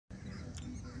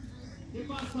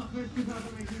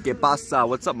Que pasa?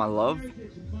 What's up, my love?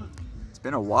 It's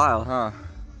been a while, huh?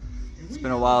 It's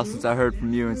been a while since I heard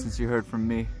from you and since you heard from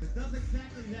me.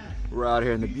 We're out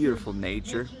here in the beautiful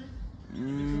nature. I've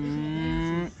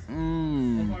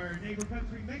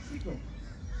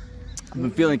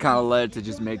been feeling kind of led to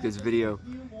just make this video,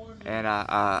 and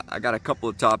I got a couple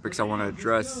of topics I want to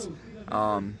address.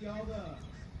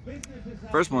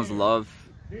 First one's love.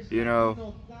 You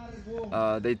know,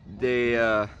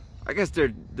 I guess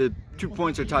the 2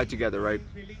 points are tied together, right?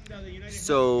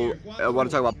 So I want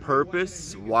to talk about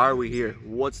purpose. Why are we here?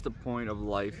 What's the point of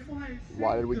life?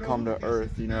 Why did we come to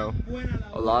earth? You know,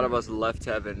 a lot of us left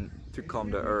heaven to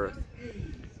come to earth,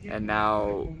 and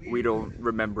now we don't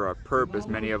remember our purpose,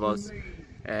 many of us.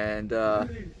 And I'm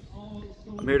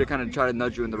here to kind of try to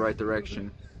nudge you in the right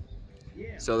direction.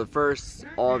 So the first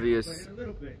obvious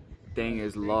thing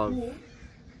is love.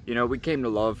 You know, we came to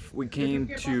love. We came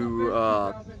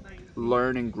to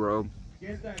learn and grow.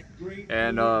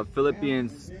 And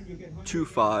Philippians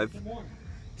 2:5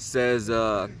 says,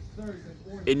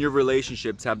 in your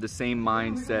relationships, have the same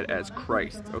mindset as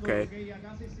Christ, okay?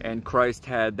 And Christ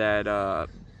had that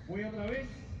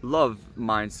love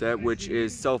mindset, which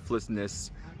is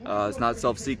selflessness. It's not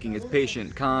self-seeking, it's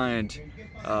patient, kind,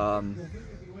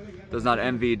 does not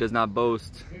envy, does not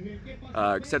boast,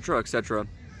 etc., etc.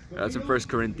 That's in 1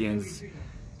 Corinthians.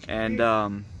 And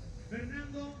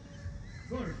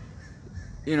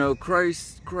you know,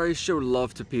 Christ showed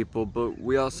love to people, but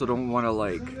we also don't want to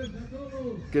like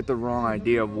get the wrong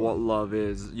idea of what love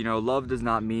is. You know, love does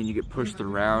not mean you get pushed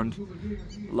around.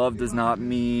 Love does not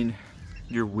mean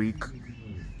you're weak.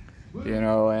 You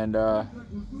know, and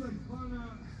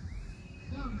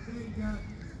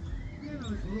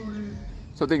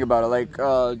so think about it. Like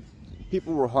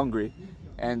people were hungry,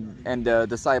 and the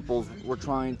disciples were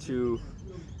trying to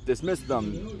dismiss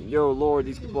them. Yo, Lord,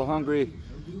 these people are hungry.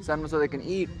 Send them so they can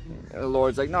eat. The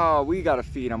Lord's like, no, we gotta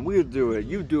feed them. We'll do it.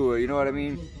 You do it. You know what I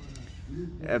mean?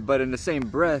 But in the same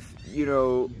breath, you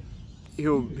know,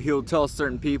 he'll tell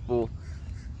certain people,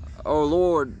 oh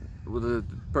Lord, the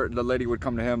lady would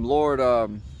come to him, Lord,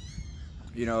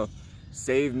 you know,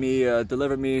 save me,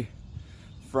 deliver me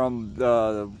from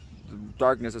the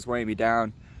darkness that's weighing me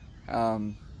down. I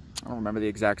don't remember the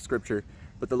exact scripture,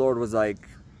 but the Lord was like,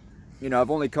 you know,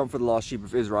 I've only come for the lost sheep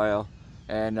of Israel,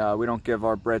 and we don't give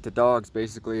our bread to dogs,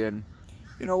 basically. And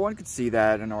you know, one could see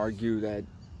that and argue that,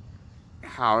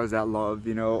 how is that love?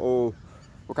 You know, oh,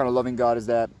 what kind of loving God is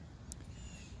that?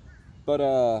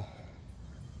 But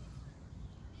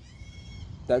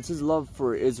that's his love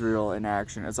for Israel in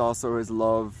action. It's also his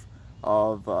love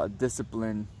of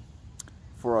discipline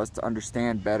for us to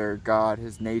understand better God,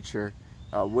 his nature,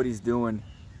 what he's doing,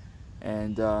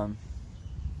 and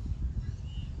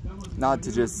not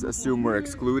to just assume we're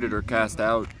excluded or cast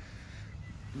out,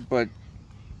 but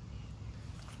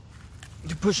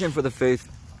to push in for the faith.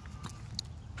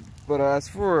 But as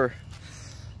for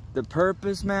the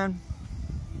purpose, man,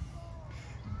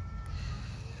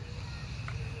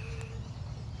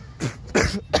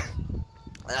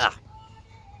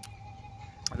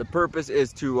 the purpose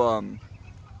is to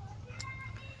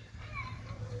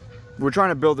we're trying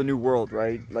to build a new world,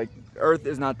 right? Like, Earth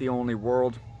is not the only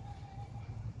world.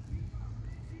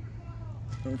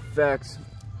 In fact,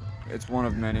 it's one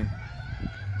of many.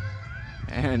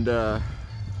 And I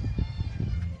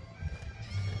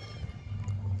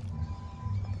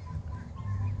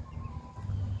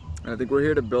think we're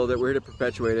here to build it. We're here to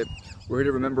perpetuate it. We're here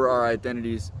to remember our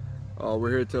identities.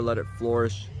 We're here to let it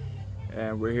flourish,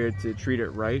 and we're here to treat it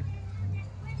right.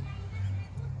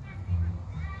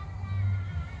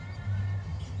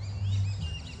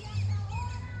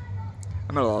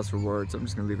 I'm at a loss for words. I'm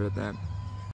just gonna leave it at that.